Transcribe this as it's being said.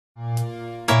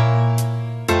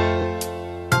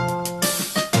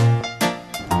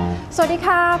สวัสดี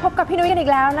ค่ะพบกับพี่นุ้ยกันอี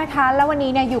กแล้วนะคะแล้ววัน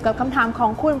นี้เนี่ยอยู่กับคำถามขอ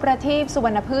งคุณประทีปสุวร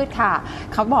รณพืชค่ะ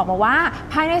เขาบอกมาว่า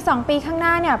ภายใน2ปีข้างหน้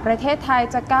าเนี่ยประเทศไทย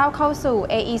จะก้าวเข้าสู่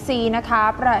AEC นะคะ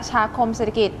ประชาคมเศรษ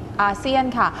ฐกิจอาเซียน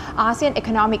ค่ะ ASEAN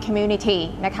Economic Community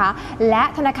นะคะและ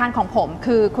ธนาคารของผม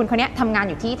คือคุณคนนี้ทำงาน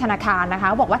อยู่ที่ธนาคารนะคะ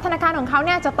บอกว่าธนาคารของเขาเ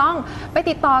นี่ยจะต้องไป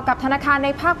ติดต่อกับธนาคารใน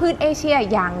ภาคพื้นเอเชีย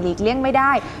อย่างหลีกเลี่ยงไม่ไ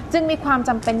ด้จึงมีความจ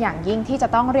ำเป็นอย่างยิ่งที่จะ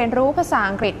ต้องเรียนรู้ภาษา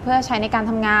อังกฤษเพื่อใช้ในการ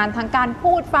ทำงานทั้งการ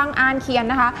พูดฟังอ่านเขียน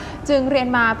นะคะจึงเรียน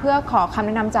มาเพื่อขอคำแน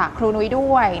ะนำจากครูนุ้ย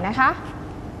ด้วยนะคะ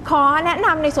ขอแนะน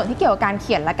ำในส่วนที่เกี่ยวกับการเ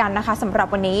ขียนละกันนะคะสำหรับ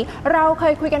วันนี้เราเค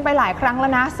ยคุยกันไปหลายครั้งแล้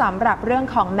วนะสำหรับเรื่อง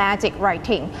ของ magic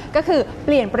writing ก็คือเป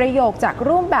ลี่ยนประโยคจาก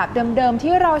รูปแบบเดิมๆ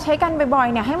ที่เราใช้กันบ่อย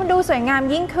ๆเนี่ยให้มันดูสวยงาม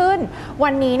ยิ่งขึ้นวั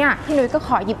นนี้เนี่ยพี่นุ้ยก็ข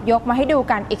อหยิบยกมาให้ดู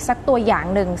กันอีกสักตัวอย่าง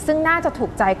หนึ่งซึ่งน่าจะถู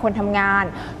กใจคนทำงาน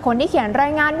คนที่เขียนรา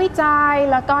ยงานวิจัย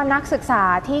แล้วก็นักศึกษา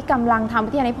ที่กำลังทำ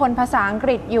วิทยานิพนธ์ภาษาอังก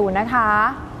ฤษอยู่นะคะ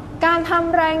การท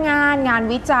ำรายงาน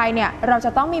วิจัยเนี่ยเราจ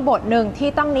ะต้องมีบทหนึ่งที่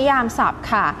ต้องนิยามศัพท์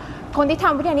ค่ะคนที่ท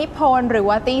ำวิทยานิพนธ์หรือ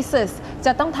ว่า thesis จ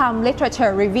ะต้องทำ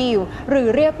literature review หรือ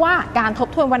เรียกว่าการทบ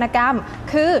ทวนวรรณกรรม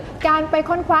คือการไป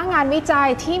ค้นคว้างานวิจัย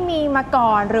ที่มีมาก่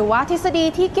อนหรือว่าทฤษฎี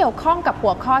ที่เกี่ยวข้องกับ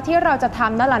หัวข้อที่เราจะท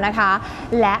ำนั่นแหละนะคะ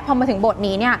และพอมาถึงบท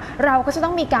นี้เนี่ยเราก็จะต้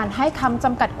องมีการให้คำจ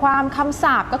ำกัดความคำ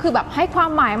ศัพท์ก็คือแบบให้ควา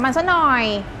มหมายมันซะหน่อย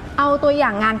เอาตัวอย่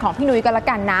างงานของพี่นุ้ยกันละ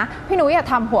กันนะพี่นุ้ย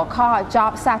ทำหัวข้อ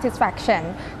job satisfaction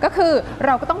ก็คือเร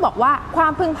าก็ต้องบอกว่าควา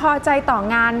มพึงพอใจต่อ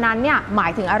งานนั้นเนี่ยหมา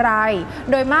ยถึงอะไร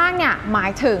โดยมากเนี่ยหมา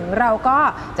ยถึงเราก็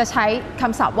จะใช้ค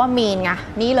ำศัพท์ว่า mean ไง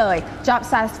นี่เลย job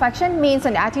satisfaction means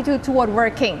an attitude toward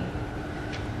working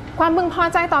ความพึงพอ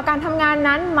ใจต่อการทำงาน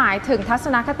นั้นหมายถึงทัศ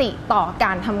นคติต่อก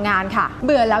ารทำงานค่ะเ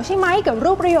บื่อแล้วใช่ไหมกับ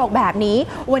รูปประโยคแบบนี้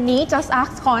วันนี้ Just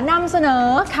Ask ขอนำเสนอ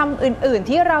คำอื่นๆ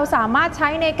ที่เราสามารถใช้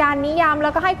ในการนิยามแล้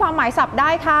วก็ให้ความหมายศัพท์ได้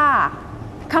ค่ะ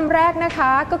คำแรกนะค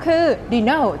ะก็คือ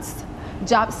denotes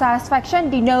job satisfaction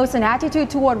denotes an attitude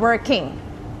toward working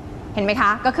เห็นไหมค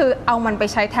ะก็คือเอามันไป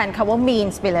ใช้แทนคำว่า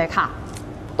means ไปเลยค่ะ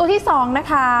ตัวที่2นะ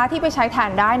คะที่ไปใช้แท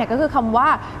นได้เนี่ยก็คือคำว่า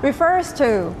refers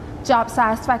to job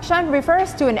satisfaction refers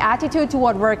to an attitude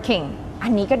toward working อั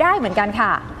นนี้ก็ได้เหมือนกันค่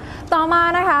ะต่อมา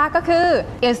นะคะก็คือ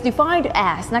is defined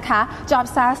as นะคะ job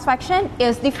satisfaction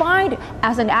is defined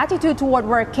as an attitude toward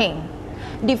working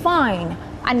define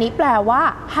อันนี้แปลว่า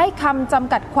ให้คำจ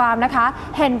ำกัดความนะคะ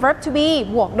เห็น verb to be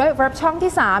บวกด้วย verb ช่อง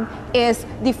ที่3 is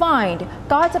defined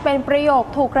ก็จะเป็นประโยค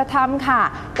ถูกกระทำค่ะ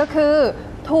ก็คือ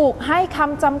ถูกให้ค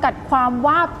ำจำกัดความ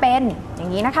ว่าเป็นอย่า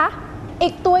งนี้นะคะ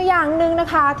อีกตัวอย่างหนึ่งนะ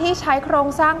คะที่ใช้โครง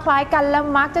สร้างคล้ายกันและ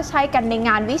มักจะใช้กันในง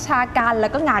านวิชาการและ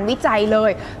ก็งานวิจัยเล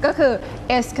ยก็คือ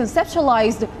is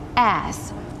conceptualized as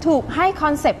ถูกให้ค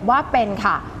อนเซปต์ว่าเป็น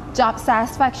ค่ะ job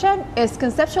satisfaction is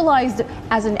conceptualized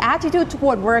as an attitude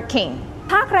toward working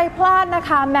ถ้าใครพลาดนะ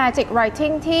คะ magic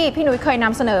writing ที่พี่นุ้ยเคยน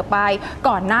ำเสนอไป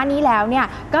ก่อนหน้านี้แล้วเนี่ย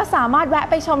ก็สามารถแวะ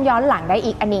ไปชมย้อนหลังได้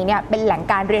อีกอันนี้เนี่ยเป็นแหล่ง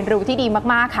การเรียนรู้ที่ดี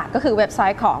มากๆค่ะก็คือเว็บไซ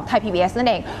ต์ของ Thai PBS นั่น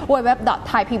เอง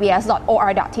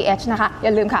www.thaipbs.or.th นะคะอย่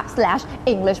าลืมค่ะ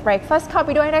 /englishbreakfast เข้าไป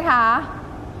ด้วยนะคะ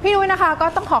พี่นุ้ยนะคะก็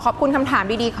ต้องขอบคุณคำถาม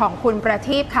ดีๆของคุณประ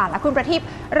ทีปค่ะและคุณประทีป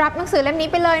รับหนังสือเล่มนี้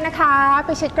ไปเลยนะคะไป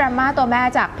เช็ด grammar ตัวแม่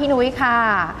จากพี่นุ้ยค่ะ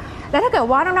และถ้าเกิด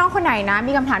ว่าน้องๆคนไหนนะ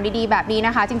มีคำถามดีๆแบบนี้น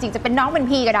ะคะจริงๆจะเป็นน้องเป็น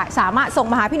พี่ก็ได้สามารถส่ง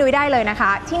มาหาพี่นุ้ยได้เลยนะค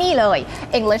ะที่นี่เลย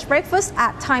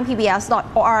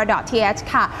englishbreakfast@thaiPBS.or.th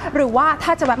ค่ะหรือว่าถ้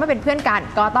าจะแวะมาเป็นเพื่อนกัน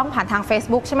ก็ต้องผ่านทาง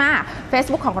Facebook ใช่ไหม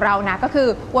Facebook ของเรานะก็คือ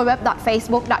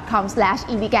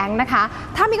www.facebook.com/ebgang นะคะ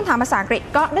ถ้ามีคำถามภาษาอังกฤษ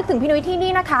ก็นึกถึงพี่นุ้ยที่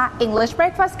นี่นะคะ English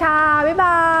Breakfast ค่ะบ๊ายบ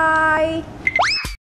าย